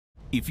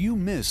If you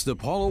missed the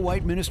Paula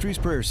White Ministries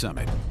Prayer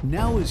Summit,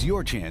 now is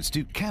your chance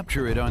to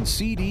capture it on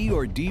CD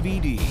or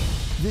DVD.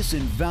 This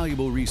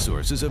invaluable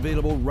resource is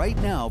available right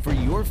now for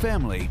your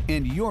family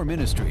and your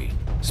ministry.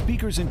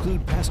 Speakers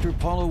include Pastor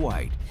Paula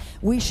White.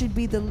 We should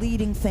be the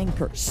leading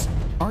thinkers.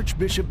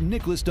 Archbishop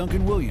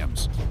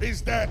Duncan-Williams.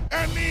 Is there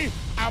any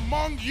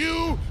among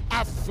you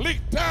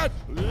afflicted?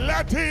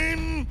 Let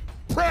him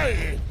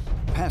pray.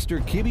 Pastor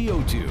Kibi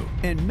Otu,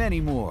 and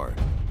many more.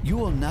 You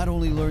will not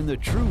only learn the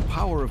true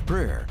power of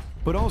prayer,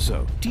 but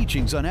also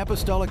teachings on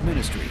apostolic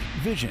ministry,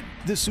 vision,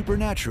 the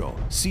supernatural,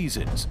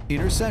 seasons,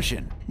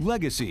 intercession,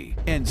 legacy,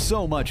 and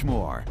so much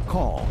more.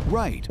 Call,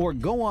 write, or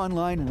go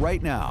online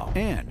right now.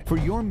 And for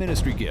your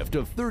ministry gift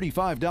of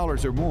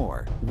 $35 or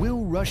more,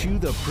 we'll rush you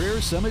the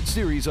Prayer Summit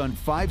series on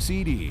 5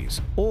 CDs.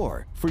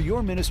 Or for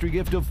your ministry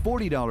gift of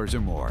 $40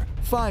 or more,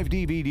 5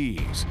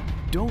 DVDs.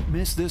 Don't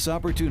miss this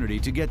opportunity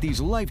to get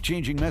these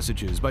life-changing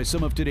messages by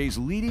some of today's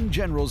leading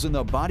generals in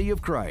the body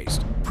of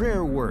Christ.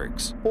 Prayer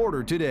works.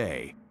 Order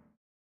today.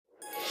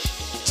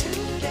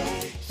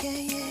 Today,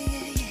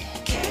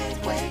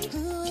 can't wait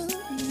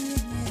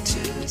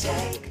to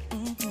take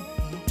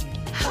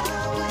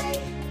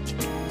highway.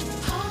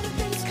 All the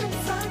things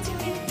confronting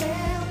you,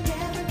 they'll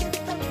never get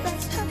the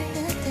best of it.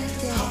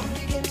 Home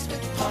begins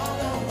with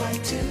Paula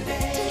White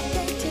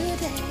today.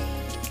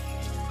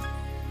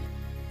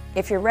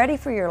 If you're ready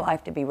for your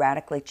life to be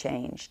radically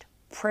changed,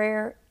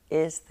 prayer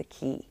is the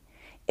key.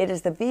 It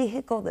is the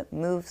vehicle that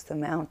moves the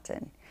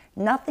mountain.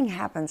 Nothing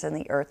happens in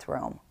the earth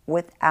realm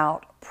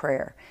without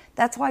prayer.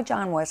 That's why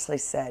John Wesley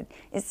said,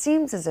 it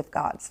seems as if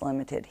God's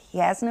limited. He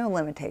has no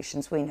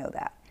limitations, we know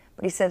that.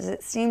 But he says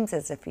it seems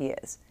as if he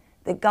is.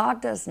 That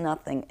God does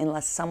nothing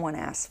unless someone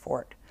asks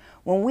for it.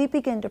 When we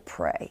begin to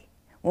pray,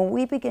 when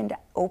we begin to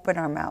open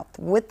our mouth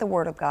with the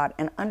Word of God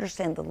and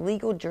understand the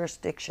legal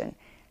jurisdiction,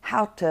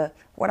 how to,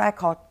 what I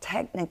call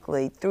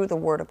technically through the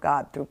Word of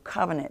God, through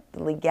covenant,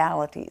 the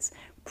legalities,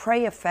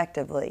 pray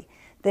effectively,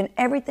 then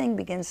everything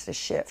begins to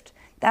shift.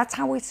 That's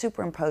how we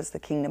superimpose the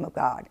kingdom of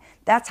God.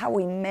 That's how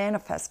we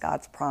manifest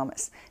God's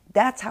promise.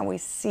 That's how we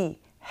see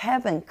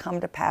heaven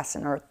come to pass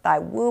in earth. Thy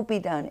will be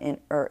done in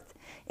earth.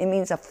 It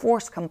means a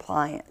forced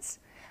compliance.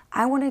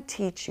 I want to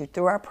teach you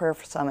through our prayer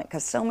summit,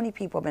 because so many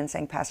people have been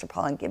saying, Pastor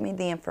Paula, give me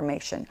the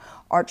information.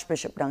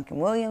 Archbishop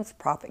Duncan-Williams,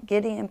 Prophet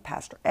Gideon,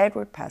 Pastor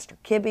Edward, Pastor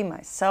Kibi,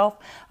 myself,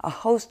 a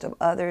host of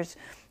others.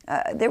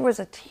 There was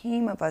a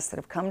team of us that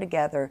have come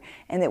together,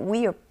 and that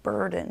we are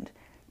burdened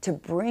to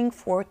bring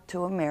forth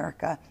to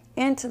America,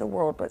 into the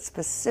world, but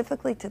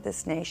specifically to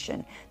this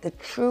nation, the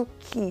true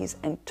keys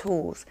and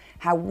tools,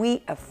 how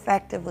we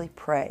effectively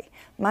pray.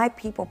 My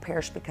people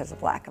perish because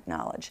of lack of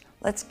knowledge.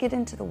 Let's get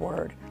into the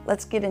Word.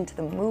 Let's get into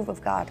the move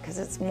of God, because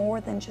it's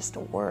more than just a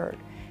word.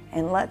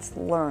 And let's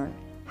learn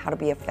how to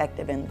be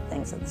effective in the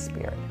things of the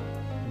Spirit.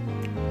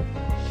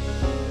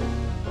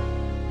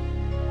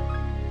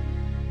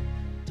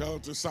 Tell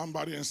to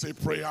somebody and say,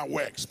 prayer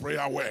works,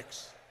 prayer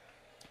works.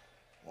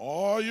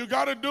 All you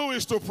got to do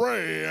is to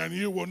pray, and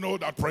you will know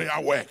that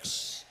prayer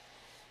works.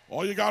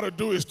 All you got to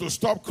do is to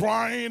stop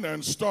crying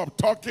and stop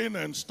talking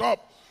and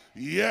stop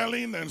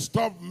yelling and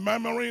stop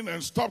murmuring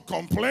and stop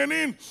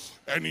complaining,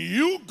 and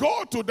you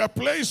go to the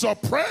place of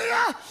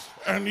prayer,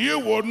 and you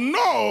will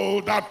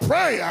know that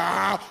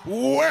prayer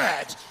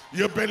works.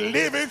 You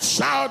believe it,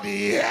 shout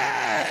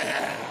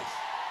yes.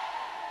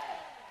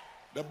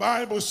 The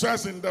Bible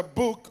says in the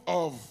book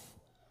of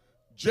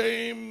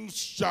James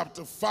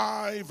chapter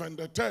 5 and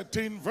the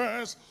 13th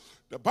verse,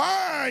 the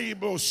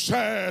Bible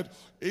said,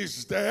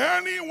 is there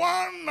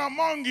anyone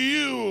among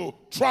you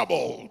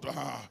troubled?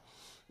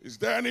 Is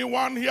there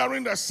anyone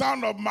hearing the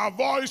sound of my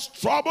voice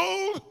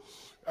troubled?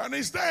 And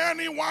is there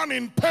anyone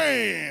in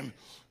pain?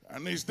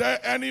 And is there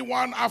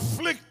anyone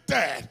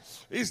afflicted?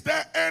 Is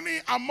there any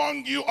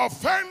among you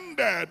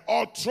offended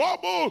or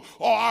troubled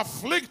or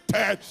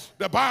afflicted?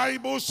 The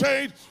Bible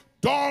said,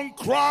 don't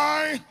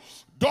cry.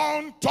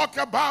 Don't talk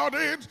about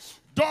it.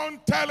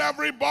 Don't tell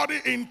everybody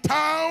in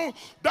town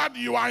that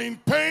you are in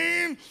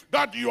pain,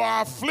 that you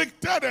are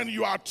afflicted and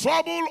you are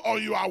troubled or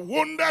you are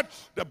wounded.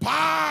 The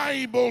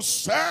Bible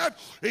said,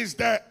 is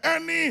there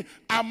any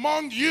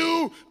among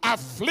you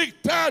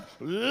afflicted?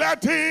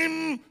 Let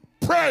him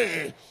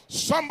pray.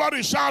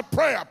 Somebody shout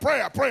prayer,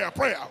 prayer, prayer,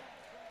 prayer.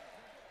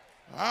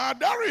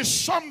 There is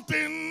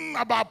something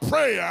about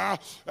prayer,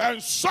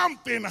 and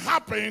something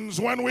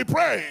happens when we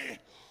pray.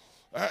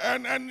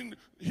 And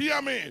hear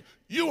me,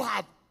 you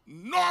have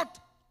not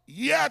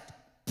yet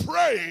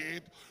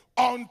prayed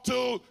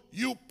until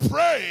you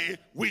pray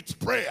with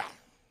prayer.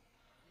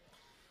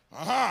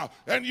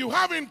 And you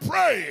haven't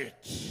prayed,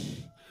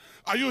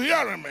 are you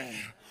hearing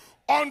me?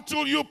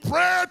 Until you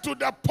pray to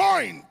the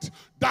point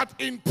that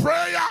in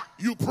prayer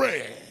you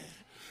pray.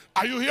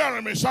 Are you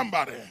hearing me,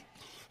 somebody?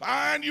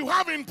 And you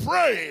haven't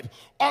prayed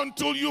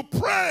until you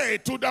pray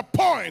to the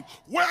point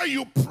where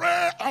you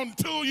pray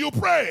until you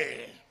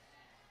pray.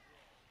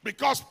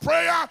 Because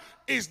prayer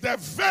is the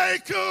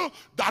vehicle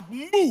that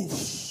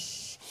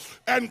moves.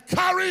 and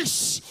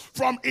carries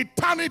from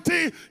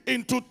eternity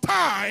into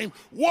time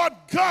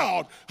what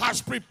God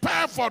has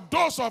prepared for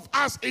those of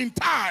us in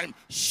time.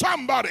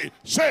 Somebody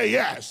say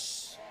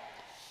yes.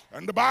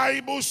 And the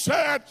Bible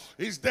said,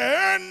 is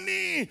there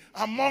any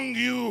among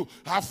you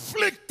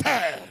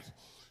afflicted?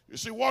 You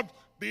see, what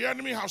the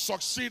enemy has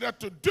succeeded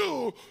to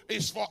do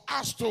is for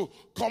us to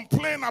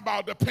complain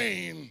about the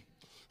pain,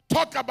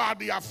 talk about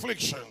the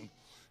affliction,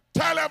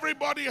 tell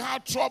everybody how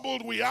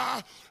troubled we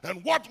are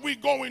and what we're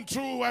going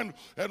through, and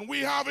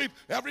we have it.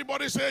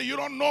 Everybody say, you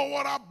don't know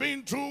what I've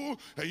been through,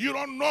 and you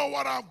don't know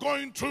what I'm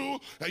going through,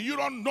 and you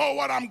don't know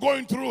what I'm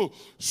going through.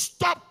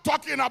 Stop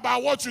talking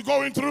about what you're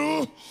going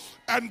through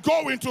and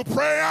go into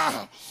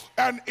prayer,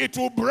 and it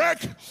will break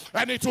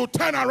and it will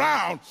turn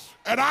around.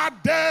 And I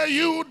dare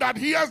you that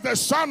hears the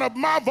sound of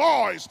my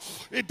voice,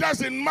 it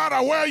doesn't matter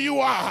where you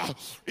are,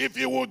 if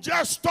you will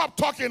just stop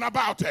talking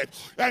about it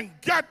and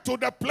get to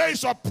the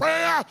place of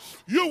prayer,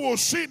 you will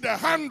see the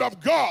hand of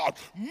God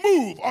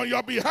move on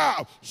your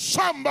behalf.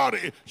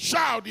 Somebody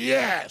shout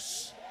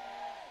yes.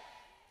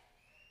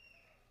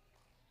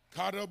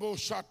 I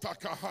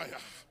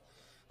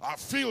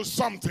feel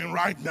something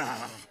right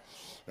now.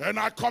 And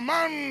I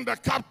command the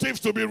captives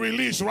to be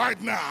released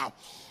right now.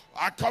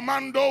 I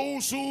command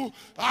those who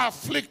are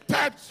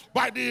afflicted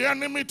by the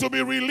enemy to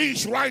be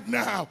released right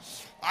now.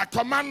 I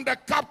command the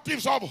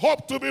captives of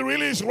hope to be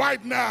released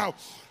right now.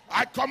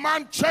 I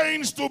command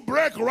chains to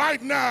break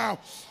right now.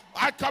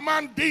 I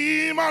command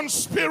demon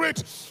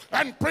spirits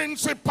and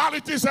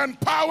principalities and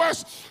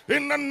powers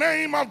in the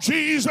name of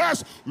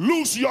Jesus.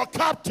 Loose your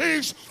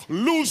captives,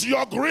 loose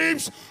your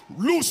griefs,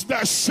 loose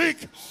the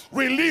sick,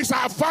 release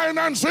our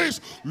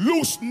finances,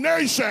 loose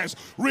nations,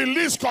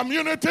 release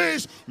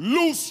communities,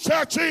 loose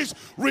churches,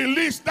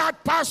 release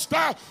that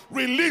pastor,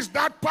 release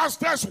that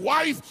pastor's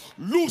wife,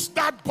 loose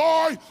that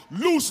boy,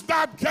 loose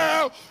that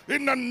girl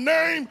in the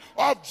name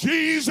of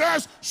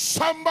Jesus.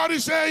 Somebody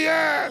say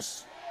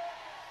yes.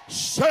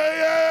 Say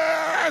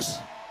yes.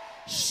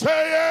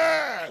 Say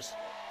yes.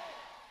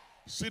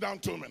 Sit down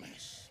 2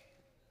 minutes.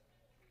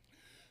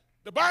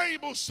 The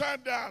Bible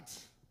said that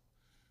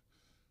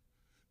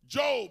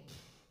Job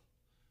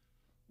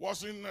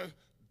was in a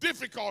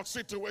difficult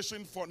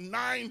situation for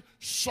 9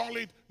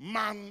 solid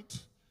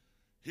months.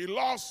 He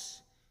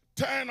lost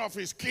 10 of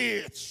his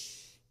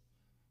kids.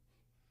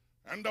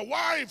 And the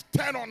wife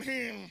turned on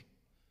him,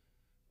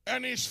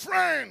 and his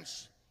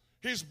friends,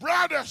 his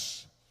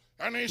brothers,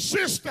 and his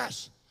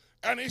sisters,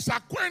 and his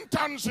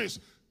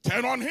acquaintances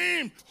turned on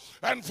him.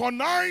 And for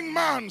 9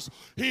 months,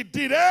 he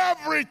did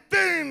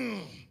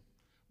everything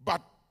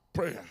but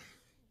prayer.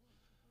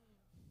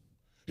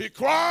 He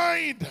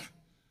cried,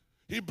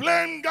 he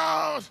blamed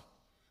God,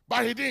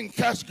 but he didn't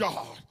curse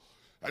God.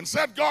 And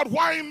said, God,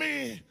 why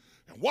me?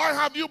 And why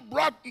have you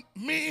brought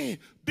me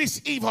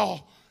this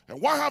evil? And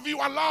why have you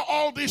allowed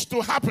all this to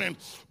happen?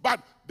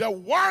 But the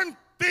one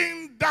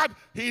thing that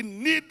he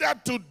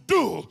needed to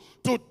do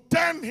to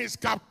turn his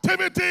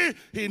captivity,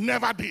 he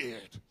never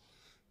did.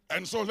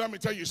 And so let me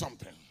tell you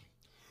something.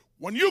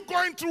 When you're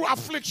going through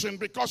affliction,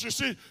 because you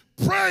see,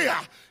 prayer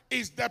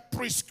is the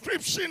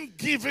prescription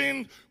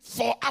given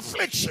for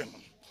affliction.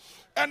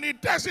 And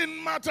it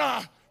doesn't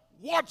matter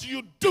what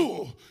you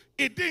do.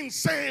 It didn't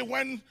say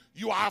when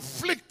you are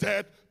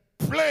afflicted,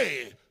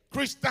 play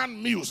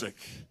Christian music.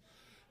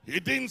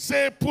 It didn't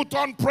say put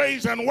on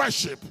praise and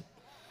worship.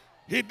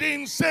 He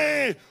didn't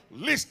say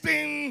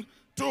listen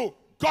to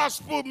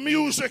gospel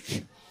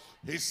music.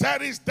 He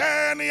said, is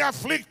there any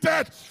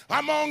afflicted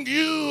among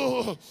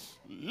you?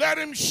 Let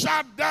him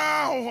shut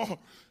down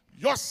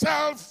your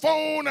cell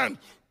phone and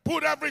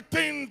put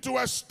everything to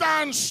a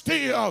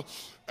standstill,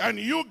 and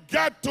you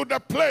get to the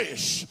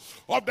place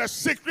of the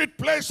secret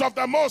place of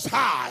the Most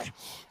High.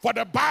 For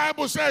the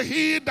Bible says,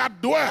 he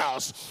that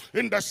dwells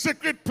in the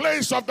secret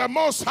place of the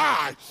Most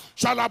High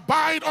shall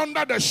abide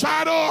under the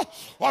shadow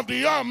of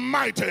the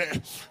Almighty.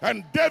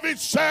 And David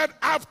said,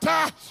 after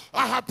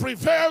I have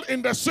prevailed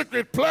in the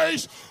secret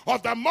place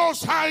of the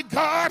Most High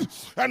God,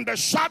 and the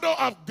shadow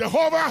of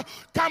Jehovah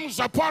comes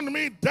upon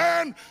me,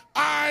 then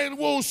I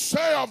will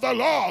say of the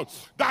Lord,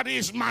 that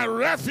is my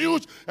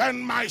refuge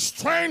and my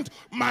strength,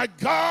 my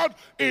God,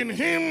 in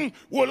him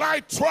will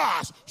I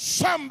trust.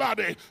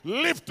 Somebody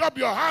lift up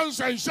your hands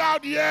and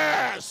shout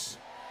yes.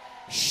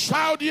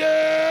 Shout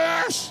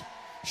yes.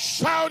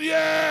 Shout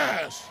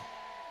yes.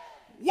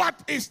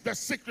 What is the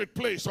secret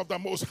place of the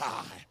Most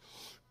High?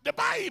 The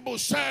Bible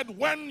said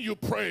when you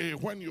pray,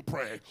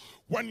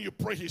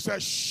 he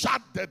says,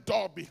 shut the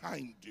door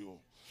behind you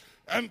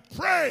and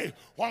pray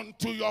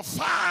unto your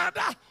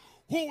Father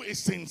who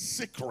is in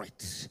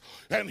secret,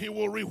 and he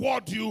will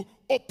reward you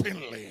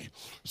openly.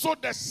 So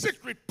the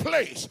secret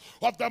place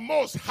of the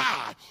Most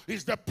High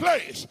is the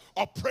place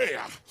of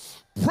prayer.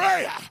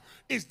 Prayer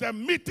is the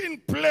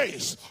meeting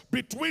place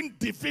between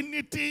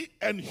divinity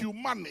and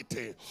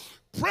humanity.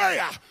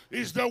 Prayer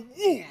is the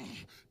womb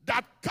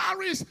that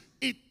carries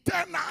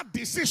eternal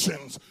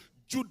decisions,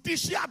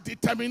 judicial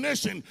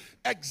determination,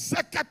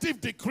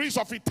 executive decrees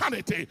of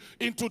eternity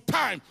into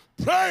time.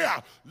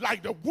 Prayer,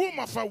 like the womb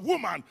of a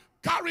woman,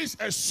 carries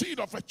a seed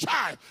of a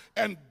child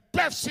and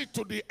births it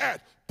to the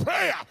earth.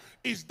 Prayer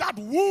is that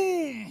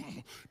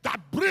womb that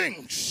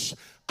brings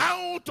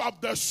out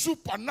of the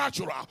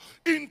supernatural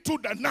into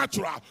the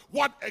natural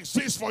what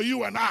exists for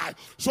you and I.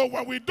 So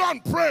when we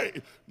don't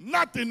pray,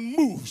 nothing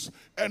moves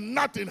and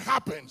nothing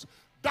happens.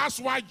 That's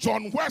why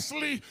John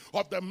Wesley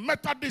of the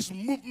Methodist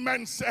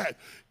movement said,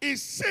 it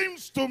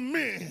seems to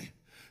me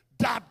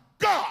that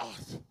God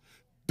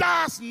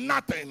does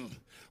nothing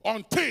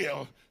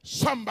until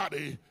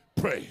somebody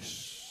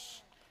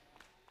prays.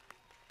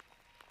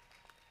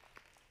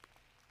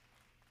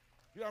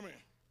 Hear me?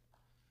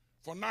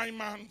 For 9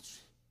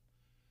 months,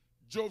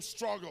 Job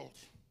struggled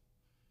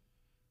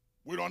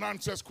with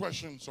unanswered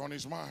questions on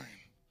his mind.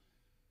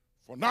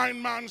 For 9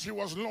 months, he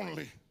was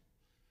lonely.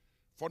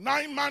 For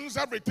 9 months,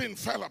 everything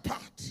fell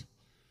apart.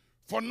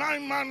 For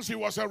 9 months, he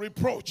was a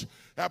reproach,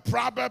 a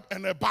proverb,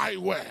 and a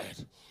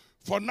byword.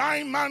 For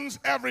 9 months,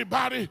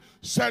 everybody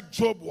said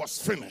Job was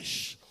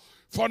finished.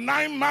 For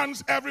 9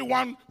 months,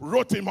 everyone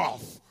wrote him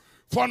off.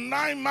 For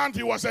 9 months,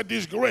 he was a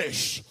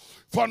disgrace.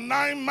 For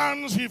 9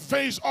 months, he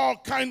faced all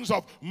kinds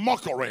of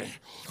mockery.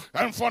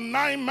 And for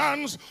 9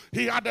 months,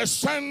 he had a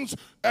sense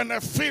and a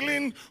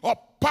feeling of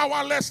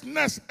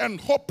powerlessness and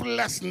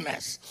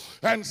hopelessness,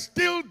 and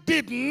still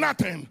did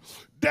nothing.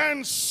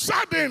 Then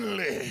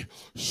suddenly,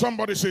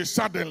 somebody say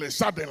suddenly,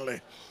 suddenly.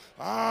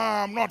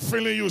 I'm not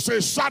feeling you. Say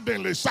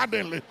suddenly,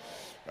 suddenly.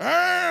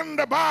 And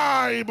the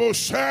Bible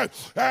said,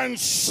 and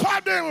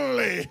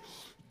suddenly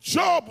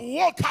Job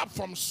woke up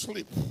from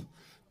sleep,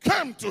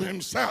 came to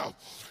himself,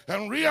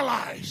 and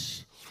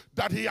realized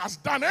that he has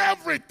done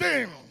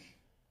everything.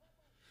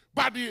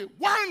 But the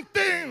one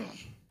thing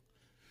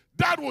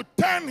that would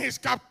turn his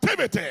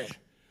captivity,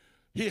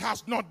 he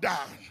has not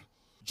done.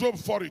 Job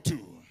 42.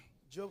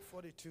 Job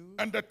 42.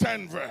 And the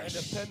 10th verse.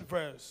 And the 10th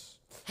verse.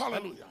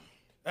 Hallelujah.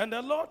 And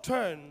the Lord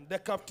turned the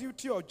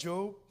captivity of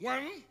Job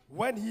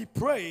when he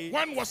prayed.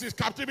 When was his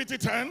captivity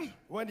turned?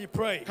 When he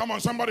prayed. Come on,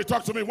 somebody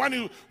talk to me.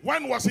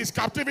 When was his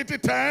captivity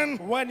turned?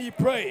 When he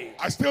prayed.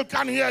 I still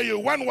can't hear you.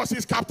 When was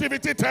his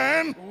captivity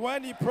turned?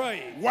 When he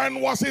prayed.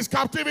 When was his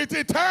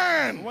captivity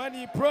turned? When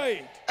he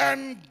prayed.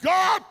 And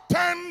God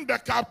turned the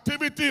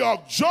captivity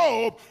of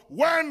Job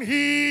when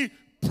he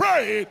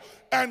prayed,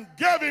 and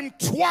gave him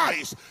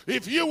twice.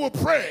 If you will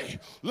pray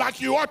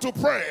like you ought to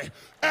pray,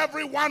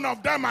 every one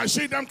of them, I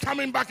see them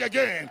coming back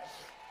again.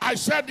 I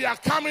said they are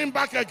coming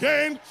back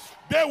again.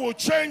 They will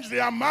change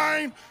their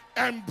mind,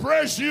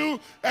 embrace you,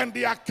 and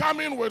they are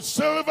coming with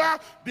silver,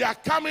 they are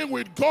coming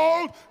with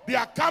gold, they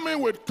are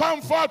coming with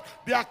comfort,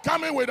 they are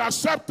coming with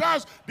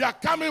acceptance, they are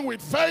coming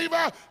with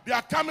favor, they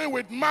are coming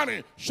with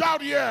money.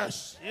 Shout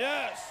yes.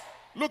 Yes.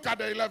 Look at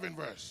the 11th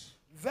verse.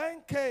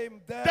 Then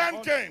came there.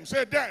 Then came.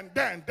 Say then.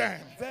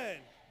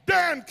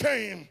 Then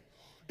came.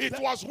 It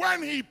was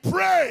when he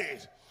prayed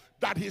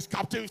that his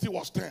captivity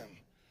was turned.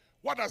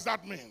 What does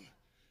that mean?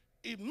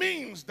 It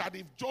means that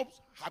if Job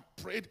had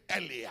prayed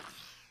earlier,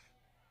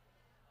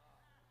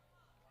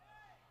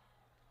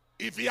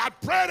 if he had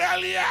prayed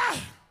earlier,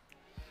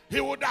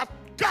 he would have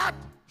got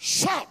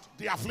short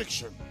the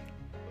affliction.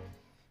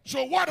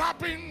 So what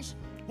happens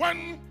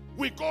when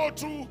we go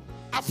through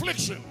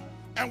affliction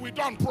and we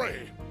don't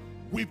pray?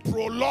 We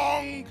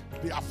prolong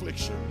the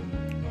affliction.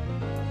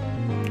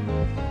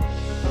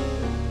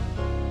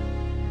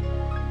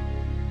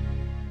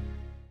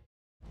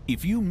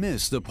 If you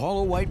missed the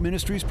Paula White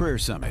Ministries Prayer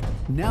Summit,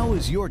 now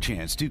is your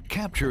chance to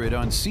capture it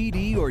on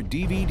CD or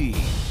DVD.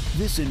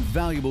 This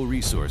invaluable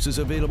resource is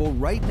available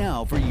right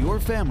now for your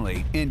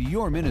family and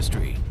your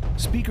ministry.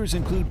 Speakers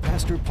include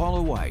Pastor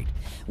Paula White.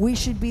 We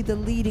should be the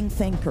leading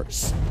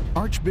thinkers.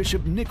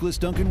 Archbishop Nicholas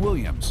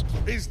Duncan-Williams.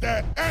 Is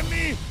there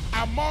any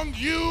among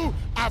you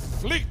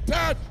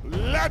afflicted?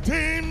 Let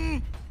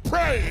him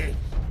pray.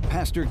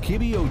 Pastor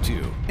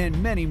Kibiotu,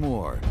 and many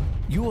more.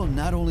 You will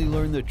not only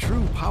learn the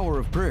true power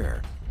of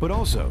prayer, but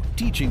also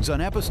teachings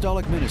on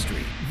apostolic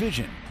ministry,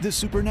 vision, the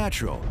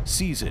supernatural,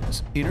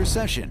 seasons,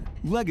 intercession,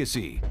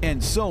 legacy,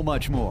 and so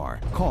much more.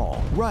 Call,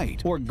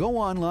 write, or go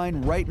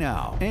online right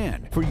now.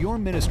 And for your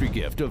ministry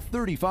gift of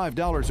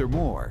 $35 or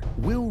more,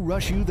 we'll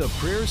rush you the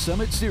Prayer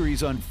Summit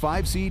series on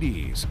 5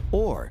 CDs.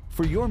 Or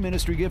for your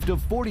ministry gift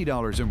of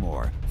 $40 or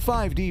more,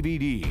 5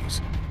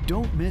 DVDs.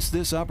 Don't miss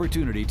this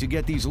opportunity to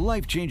get these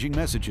life-changing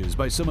messages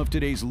by some of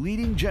today's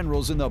leading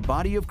generals in the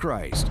body of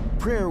Christ.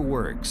 Prayer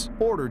works.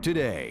 Order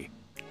today.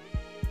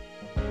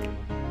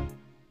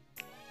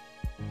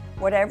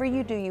 Whatever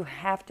you do, you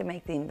have to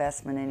make the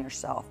investment in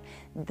yourself.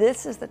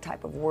 This is the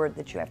type of word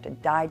that you have to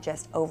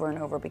digest over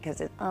and over because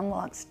it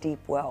unlocks deep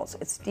wells.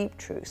 It's deep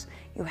truths.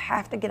 You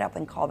have to get up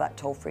and call that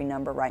toll-free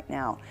number right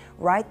now.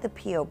 Write the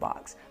P.O.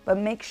 box, but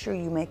make sure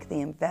you make the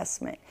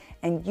investment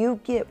and you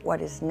get what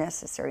is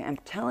necessary. I'm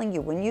telling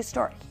you, when you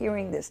start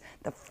hearing this,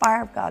 the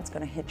fire of God's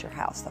going to hit your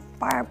house. The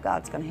fire of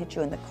God's going to hit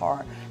you in the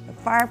car. The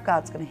fire of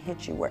God's going to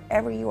hit you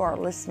wherever you are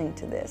listening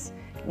to this.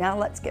 Now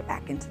let's get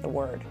back into the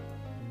Word.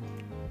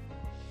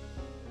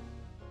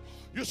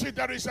 You see,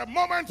 there is a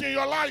moment in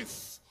your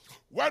life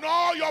when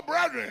all your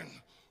brethren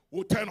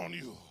will turn on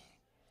you.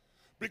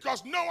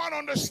 Because no one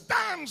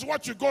understands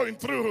what you're going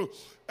through.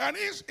 And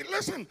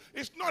listen,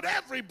 it's not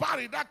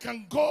everybody that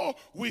can go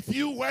with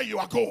you where you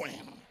are going.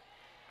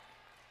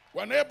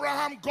 When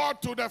Abraham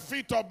got to the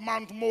feet of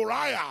Mount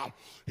Moriah,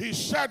 he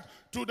said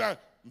to the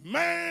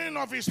men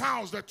of his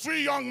house, the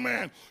 3 young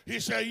men, he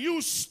said,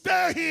 you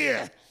stay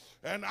here,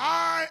 and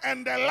I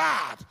and the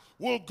lad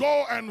will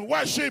go and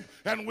worship,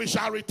 and we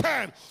shall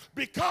return.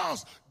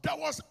 Because there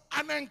was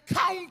an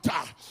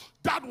encounter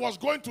that was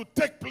going to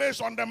take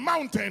place on the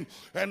mountain,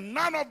 and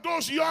none of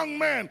those young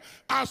men,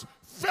 as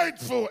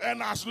faithful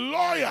and as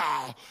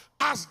loyal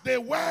as they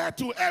were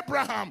to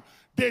Abraham,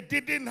 they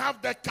didn't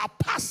have the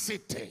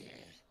capacity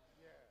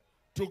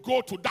to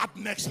go to that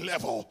next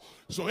level.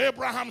 So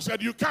Abraham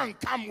said, you can't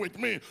come with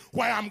me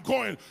where I'm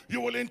going.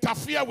 You will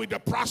interfere with the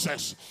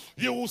process.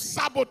 You will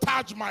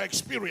sabotage my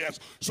experience.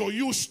 So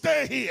you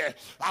stay here.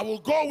 I will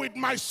go with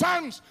my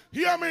sons.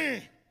 Hear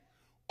me.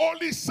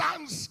 Only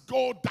sons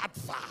go that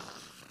far.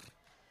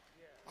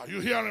 Are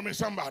you hearing me,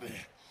 somebody?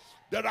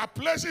 There are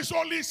places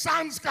only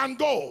sons can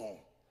go.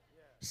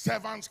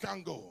 Servants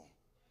can go.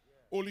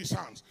 Only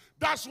sons.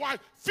 That's why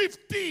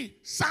 50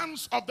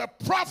 sons of the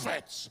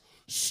prophets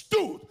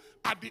stood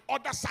at the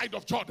other side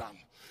of Jordan.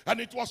 And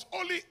it was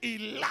only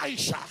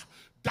Elisha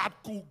that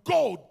could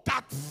go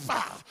that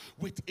far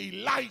with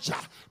Elijah,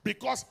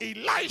 because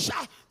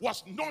Elisha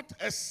was not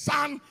a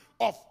son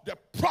of the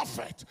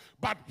prophet,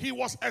 but he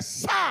was a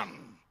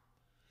son.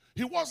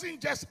 He wasn't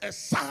just a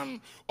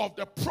son of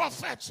the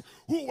prophets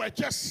who were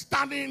just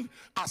standing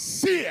as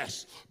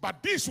seers,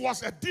 but this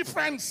was a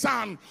different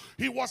son.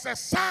 He was a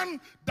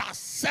son that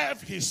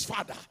served his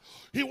father.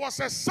 He was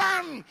a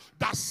son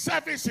that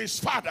serves his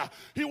father.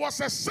 He was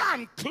a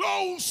son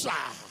closer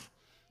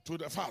to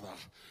the father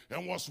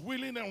and was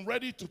willing and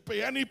ready to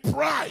pay any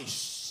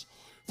price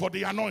for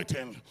the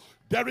anointing.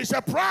 There is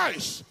a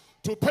price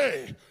to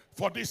pay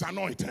for this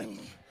anointing.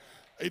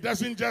 It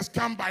doesn't just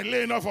come by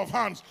laying off of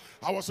hands.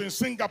 I was in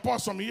Singapore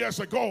some years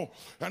ago,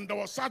 and there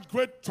was such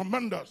great,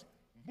 tremendous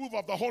move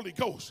of the Holy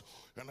Ghost.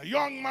 And a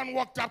young man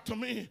walked up to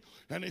me,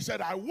 and he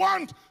said, I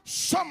want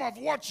some of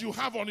what you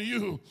have on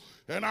you.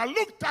 And I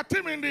looked at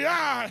him in the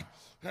eye,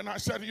 and I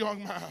said,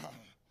 young man,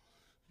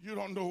 you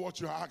don't know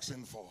what you're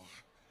asking for.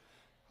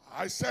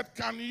 I said,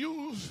 can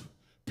you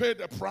pay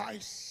the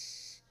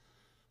price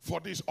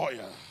for this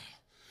oil?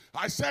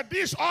 I said,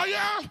 this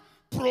oil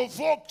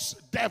provokes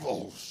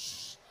devils.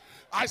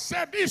 I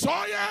said, this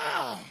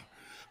oil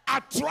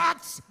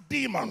attracts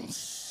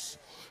demons.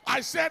 I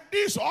said,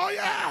 this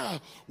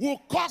oil will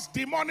cause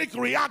demonic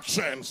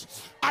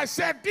reactions. I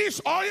said,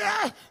 this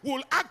oil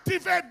will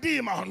activate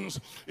demons.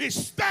 It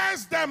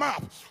stirs them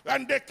up,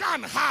 and they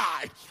can't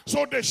hide.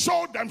 So they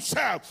show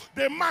themselves.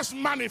 They must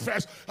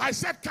manifest. I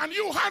said, can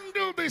you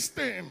handle this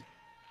thing?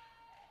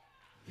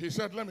 He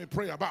said, let me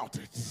pray about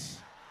it.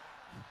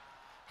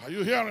 Are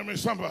you hearing me,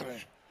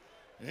 somebody?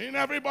 Ain't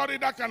everybody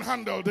that can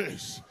handle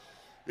this.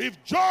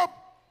 If Job,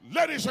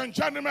 ladies and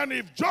gentlemen,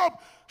 if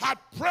Job had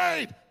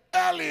prayed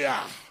earlier,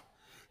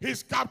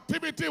 his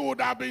captivity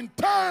would have been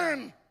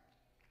turned.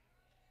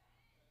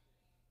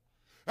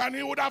 And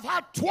he would have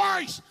had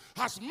twice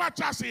as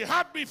much as he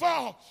had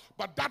before.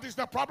 But that is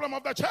the problem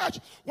of the church.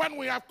 When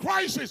we have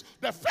crisis,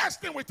 the first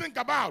thing we think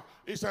about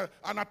is an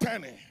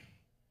attorney.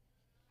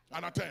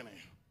 An attorney.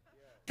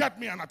 Get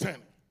me an attorney.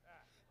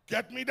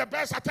 Get me the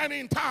best attorney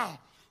in town.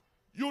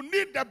 You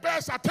need the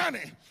best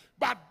attorney.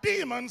 But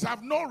demons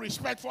have no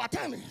respect for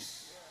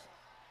attorneys.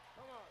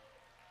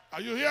 Are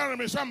you hearing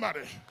me,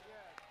 somebody?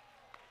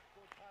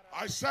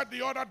 I said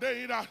the other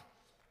day that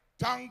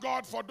thank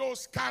God for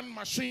those scan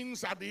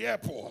machines at the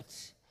airport.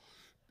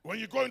 When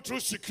you're going through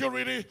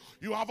security,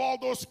 you have all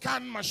those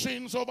scan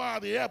machines over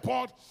at the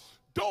airport.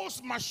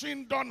 Those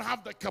machines don't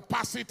have the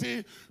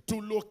capacity to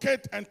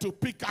locate and to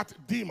pick at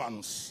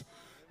demons.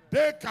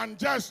 They can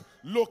just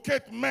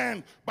locate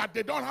men, but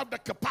they don't have the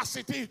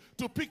capacity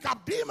to pick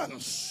up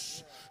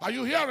demons. Are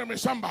you hearing me,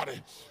 somebody?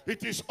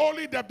 It is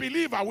only the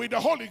believer with the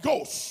Holy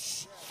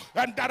Ghost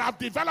and that have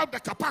developed the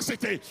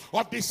capacity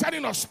of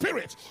discerning of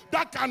spirits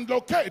that can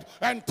locate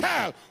and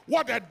tell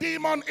what a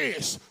demon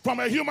is from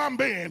a human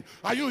being.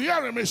 Are you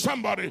hearing me,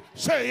 somebody?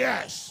 Say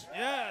yes.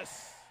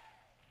 Yes.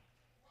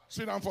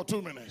 Sit down for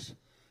 2 minutes.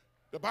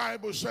 The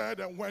Bible said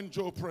that when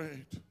Job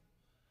prayed,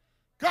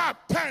 God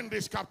turned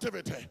his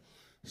captivity.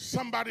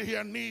 Somebody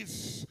here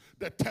needs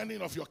the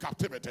turning of your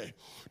captivity.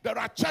 There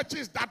are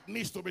churches that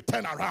needs to be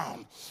turned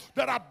around.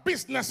 There are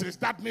businesses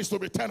that needs to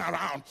be turned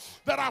around.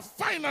 There are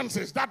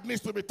finances that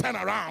needs to be turned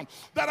around.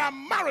 There are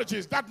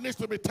marriages that needs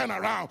to be turned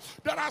around.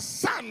 There are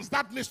sons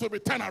that needs to be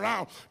turned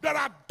around. There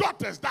are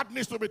daughters that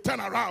needs to be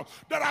turned around.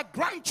 There are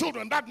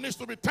grandchildren that needs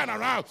to be turned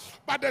around.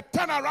 But the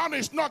turnaround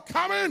is not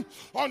coming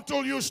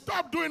until you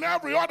stop doing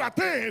every other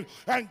thing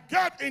and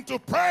get into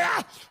prayer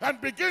and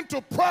begin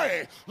to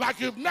pray like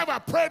you've never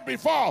prayed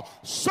before.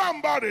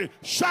 Somebody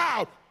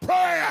shout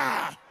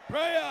prayer.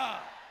 Prayer.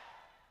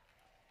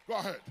 Go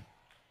ahead.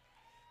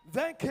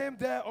 Then came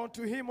there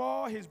unto him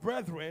all his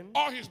brethren,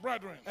 All his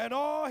brethren. and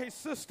all his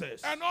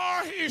sisters, And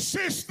all his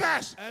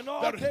sisters. and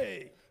all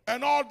they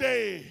And all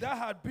they that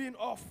had been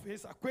of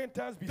his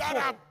acquaintance before. that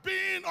have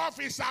been of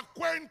his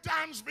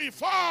acquaintance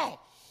before.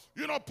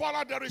 You know,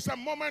 Paula, there is a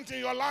moment in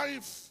your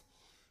life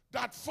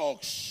that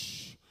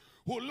folks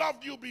who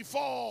loved you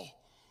before,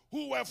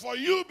 who were for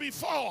you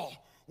before,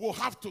 will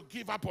have to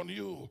give up on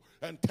you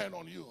and turn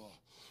on you.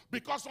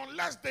 Because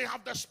unless they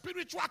have the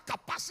spiritual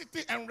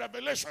capacity and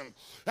revelation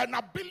and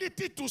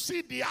ability to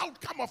see the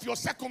outcome of your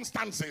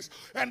circumstances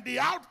and the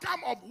outcome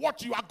of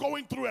what you are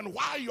going through and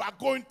why you are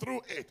going through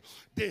it,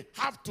 they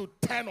have to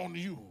turn on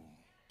you.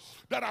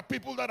 There are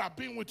people that have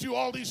been with you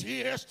all these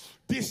years,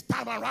 this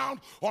time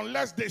around,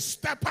 unless they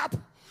step up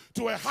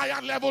to a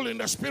higher level in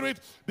the spirit,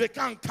 they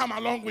can't come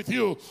along with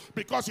you.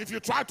 Because if you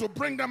try to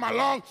bring them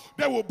along,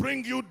 they will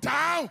bring you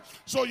down.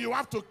 So you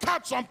have to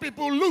cut some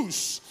people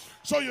loose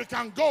so you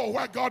can go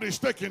where God is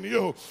taking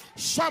you.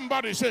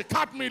 Somebody say,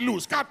 cut me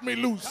loose, cut me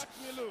loose. Cut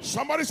me loose.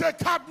 Somebody say,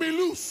 cut me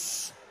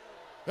loose.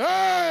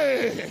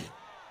 Hey!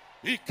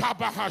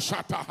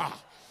 Ikabahashataha.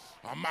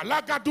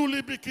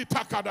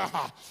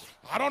 Amalagadulibikitakadah.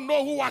 I don't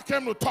know who I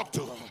came to talk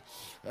to.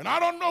 And I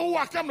don't know who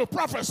I came to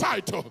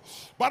prophesy to.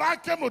 But I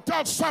came to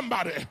tell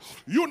somebody,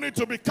 you need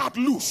to be cut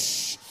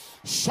loose.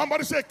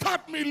 Somebody say,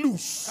 cut me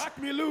loose. Cut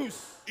me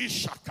loose.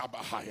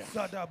 Ishakabahaya.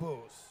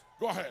 Zadabos.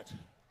 Go ahead.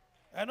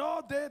 And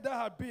all they that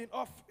had been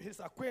of his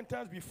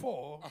acquaintance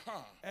before,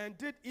 and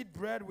did eat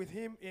bread with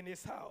him in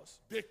his house.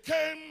 They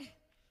came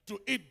to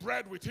eat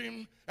bread with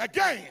him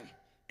again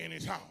in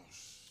his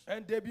house.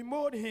 And they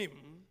bemoaned him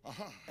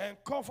and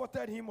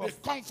comforted him They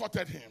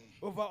comforted him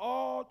over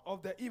all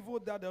of the evil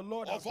that the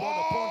Lord has of brought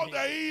all upon him.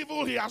 the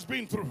evil he has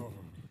been through.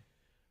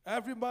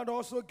 Every man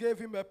also gave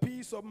him a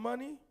piece of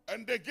money.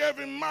 And they gave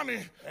him money.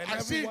 And I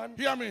see, everyone-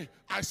 hear me,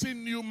 I see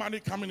new money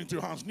coming into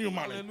your hands. New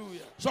money.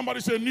 Hallelujah. Somebody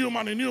say new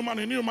money, new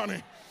money, new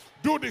money.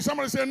 Do this.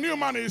 Somebody say new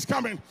money is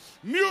coming.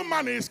 New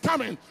money is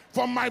coming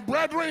from my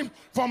brethren,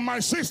 from my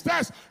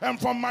sisters, and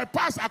from my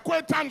past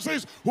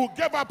acquaintances who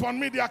gave up on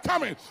me. They are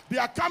coming. They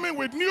are coming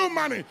with new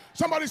money.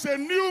 Somebody say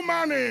new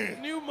money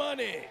New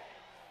money.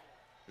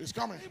 is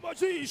coming. In the name of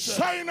Jesus.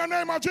 Say in the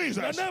name of Jesus.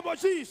 In the name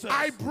of Jesus.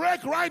 I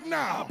break right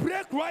now.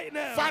 break right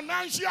now.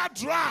 Financial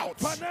drought.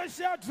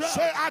 Financial drought.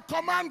 Say I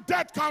command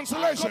debt I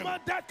cancellation.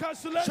 command that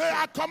cancellation. Say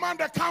I command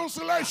the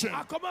cancellation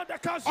I command the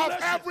of cancellation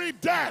every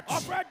debt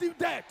of every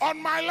debt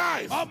on my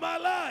life, of my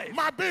life,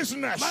 my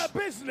business, my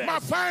business, my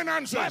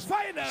finances. my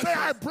finances. Say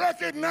I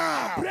break it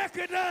now. break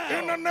it now.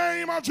 In the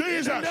name of In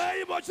Jesus. the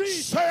name of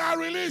Jesus. Say I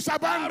release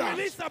abundance. I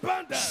release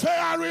abundance. Say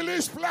I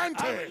release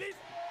plenty. I release.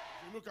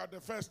 You look at the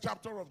first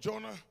chapter of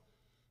Jonah.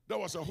 There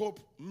was a whole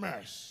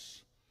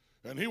mess.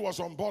 And he was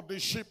on board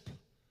this ship.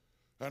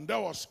 And there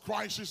was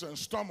crisis and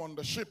storm on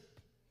the ship.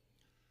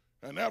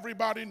 And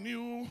everybody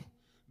knew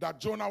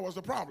that Jonah was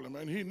the problem.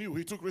 And he knew,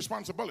 he took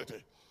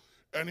responsibility.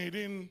 And he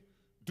didn't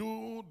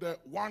do the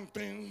one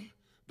thing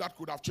that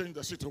could have changed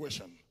the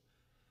situation.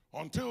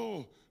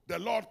 Until the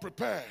Lord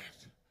prepared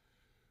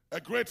a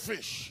great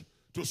fish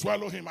to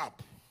swallow him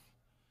up.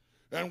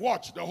 And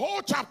watch, the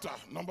whole chapter,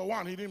 number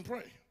one, he didn't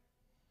pray.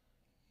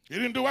 He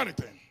didn't do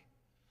anything.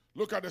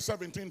 Look at the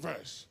 17th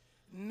verse.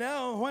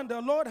 Now, when the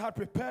Lord had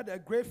prepared a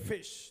great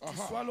fish to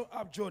swallow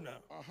up Jonah,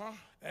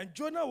 and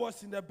Jonah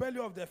was in the belly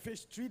of the fish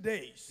 3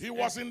 days. He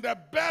was in the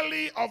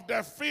belly of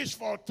the fish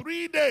for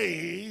 3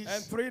 days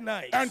and 3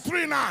 nights. and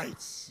 3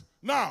 nights.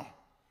 Now,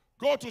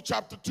 go to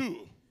chapter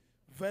 2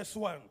 verse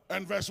 1.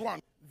 and verse 1.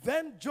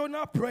 Then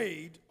Jonah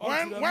prayed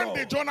unto the When Lord.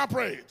 did Jonah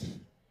pray?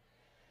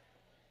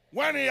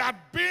 When he had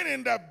been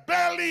in the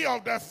belly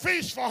of the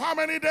fish for how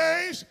many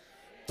days?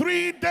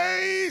 3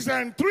 days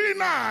and 3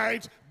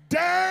 nights.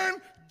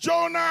 Then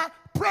Jonah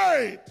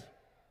prayed.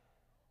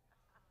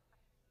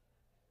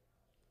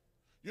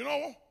 You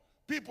know,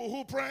 people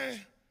who pray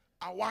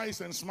are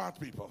wise and smart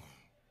people.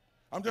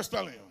 I'm just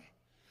telling you.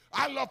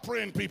 I love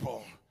praying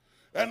people.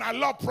 And I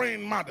love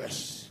praying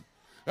mothers.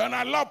 And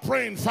I love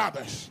praying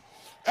fathers.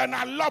 And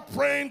I love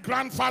praying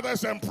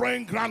grandfathers and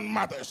praying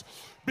grandmothers.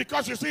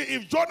 Because you see,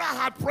 if Jonah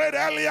had prayed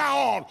earlier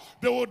on,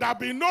 there would have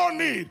been no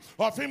need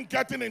of him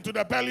getting into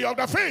the belly of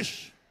the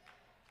fish.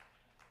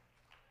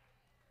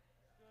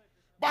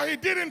 But he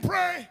didn't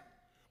pray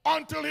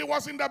until he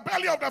was in the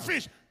belly of the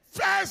fish.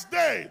 First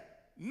day,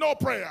 no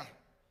prayer.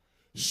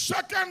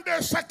 Second day,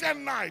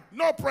 second night,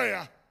 no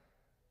prayer.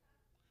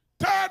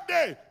 Third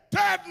day,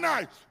 third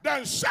night.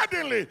 Then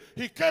suddenly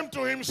he came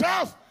to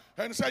himself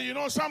and said, you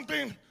know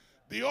something?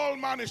 The old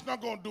man is not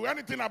going to do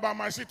anything about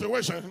my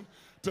situation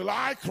till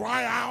I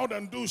cry out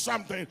and do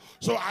something.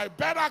 So I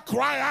better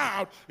cry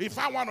out if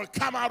I want to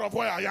come out of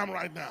where I am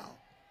right now.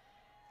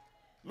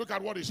 Look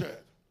at what he said.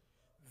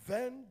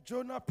 Then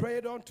Jonah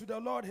prayed unto the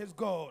Lord his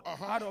God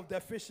out of the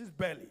fish's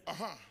belly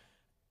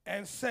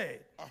and said,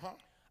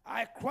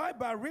 I cry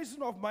by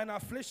reason of mine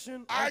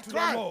affliction unto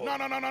the Lord.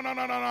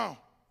 No.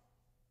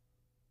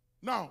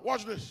 Now,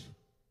 watch this.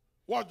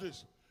 Watch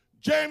this.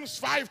 James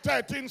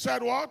 5:13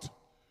 said what?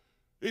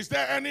 Is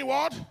there any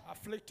what?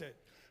 Afflicted.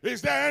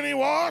 Is there any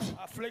what?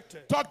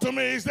 Afflicted. Talk to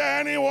me. Is there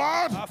any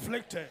what?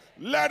 Afflicted.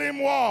 Let him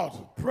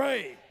what?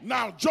 Pray.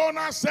 Now,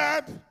 Jonah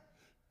said,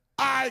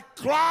 I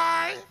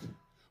cried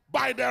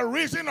by the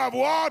reason of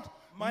what?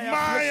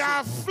 My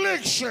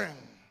affliction.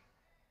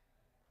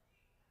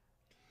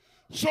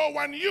 So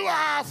when you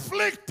are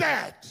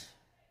afflicted,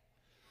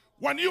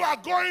 when you are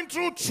going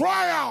through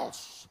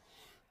trials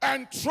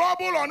and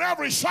trouble on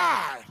every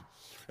side,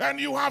 and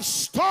you have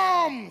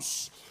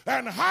storms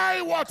and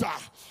high water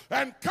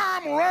and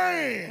calm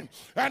rain,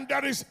 and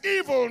there is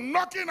evil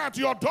knocking at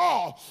your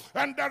door,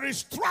 and there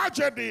is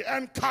tragedy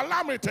and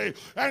calamity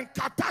and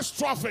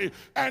catastrophe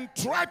and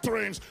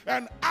threatenings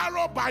and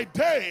arrow by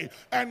day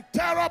and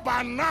terror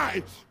by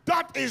night,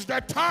 that is the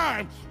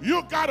time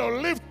you got to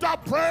lift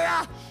up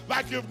prayer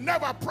like you've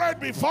never prayed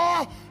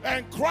before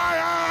and cry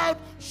out.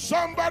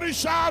 Somebody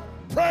shout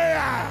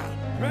prayer.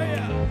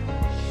 Prayer.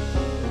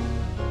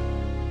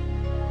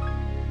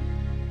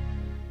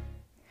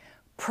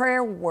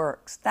 Prayer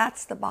works.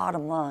 That's the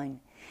bottom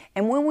line.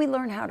 And when we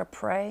learn how to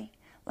pray,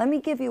 let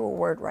me give you a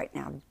word right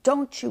now.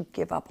 Don't you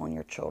give up on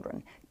your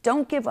children.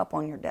 Don't give up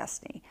on your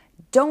destiny.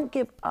 Don't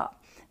give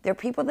up. There are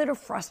people that are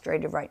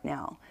frustrated right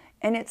now.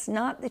 And it's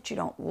not that you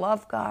don't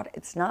love God.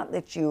 It's not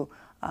that you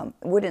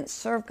wouldn't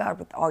serve God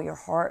with all your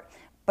heart.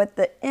 But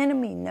the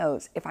enemy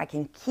knows if I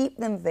can keep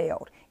them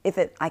veiled,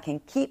 I can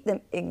keep them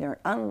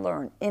ignorant,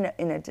 unlearned, in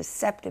a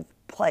deceptive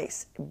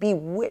place,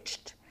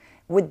 bewitched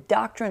with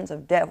doctrines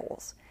of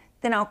devils,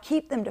 then I'll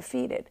keep them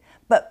defeated.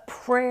 But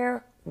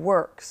prayer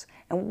works,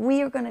 and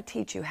we are going to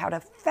teach you how to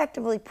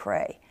effectively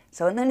pray.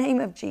 So in the name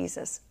of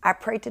Jesus, I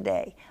pray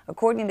today,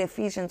 according to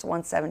Ephesians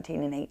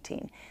 1:17 and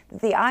 18,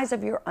 that the eyes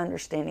of your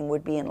understanding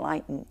would be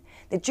enlightened,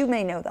 that you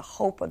may know the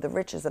hope of the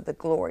riches of the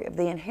glory, of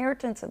the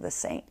inheritance of the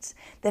saints,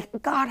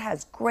 that God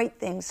has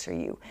great things for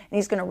you, and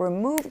He's going to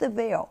remove the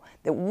veil,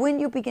 that when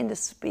you begin to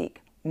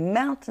speak,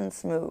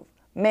 mountains move,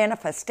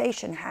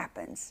 manifestation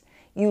happens.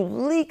 You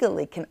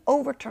legally can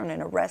overturn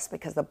an arrest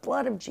because the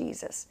blood of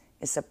Jesus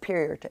is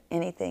superior to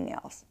anything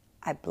else.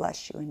 I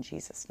bless you in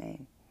Jesus'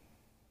 name.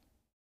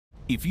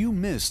 If you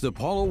missed the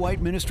Paula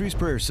White Ministries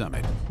Prayer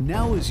Summit,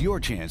 now is your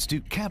chance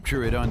to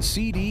capture it on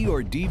CD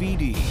or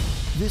DVD.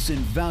 This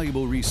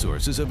invaluable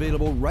resource is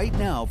available right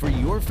now for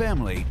your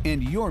family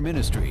and your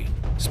ministry.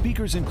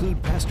 Speakers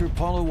include Pastor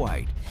Paula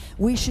White.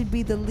 We should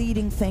be the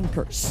leading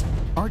thinkers.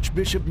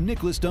 Archbishop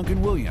Nicholas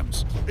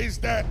Duncan-Williams. Is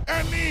there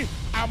any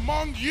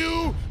among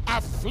you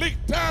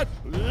afflicted?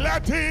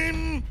 Let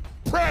him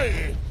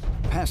pray.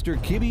 Pastor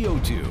Kibi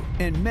Otu,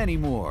 and many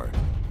more.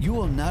 You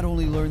will not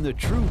only learn the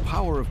true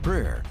power of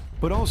prayer,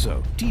 but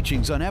also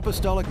teachings on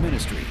apostolic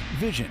ministry,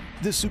 vision,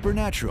 the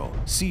supernatural,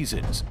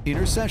 seasons,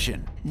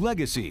 intercession,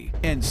 legacy,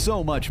 and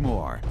so much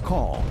more.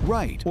 Call,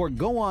 write, or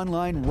go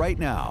online right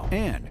now.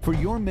 And for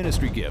your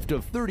ministry gift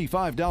of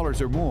 $35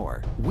 or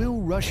more,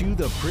 we'll rush you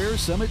the Prayer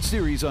Summit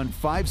series on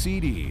 5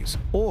 CDs.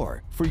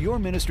 Or for your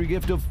ministry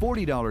gift of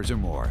 $40 or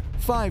more,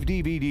 5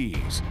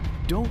 DVDs.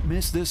 Don't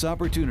miss this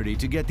opportunity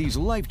to get these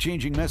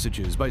life-changing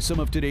messages by some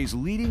of today's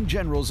leading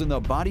generals in the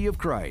body of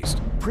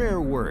Christ.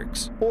 Prayer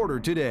works. Order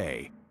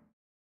today.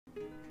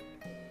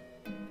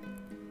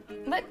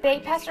 Look,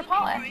 babe, Pastor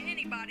Paula. For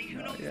anybody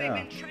who knows they've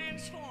been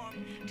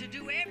transformed to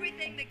do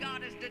everything that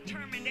God has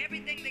determined,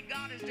 everything that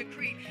God has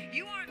decreed.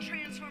 You aren't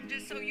transformed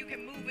just so you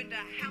can move into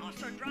a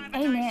house or drive a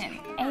nice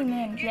car.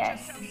 Amen. Get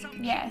Yes. yourself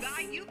some Yes. cute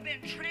guy. You've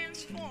been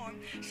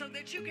transformed so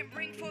that you can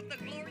bring forth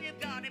the glory of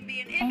God and be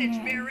an image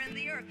bearer in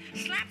the earth.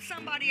 Slap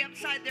somebody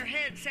upside their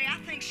head. Say, I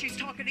think she's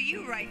talking to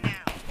you right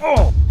now.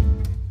 Oh!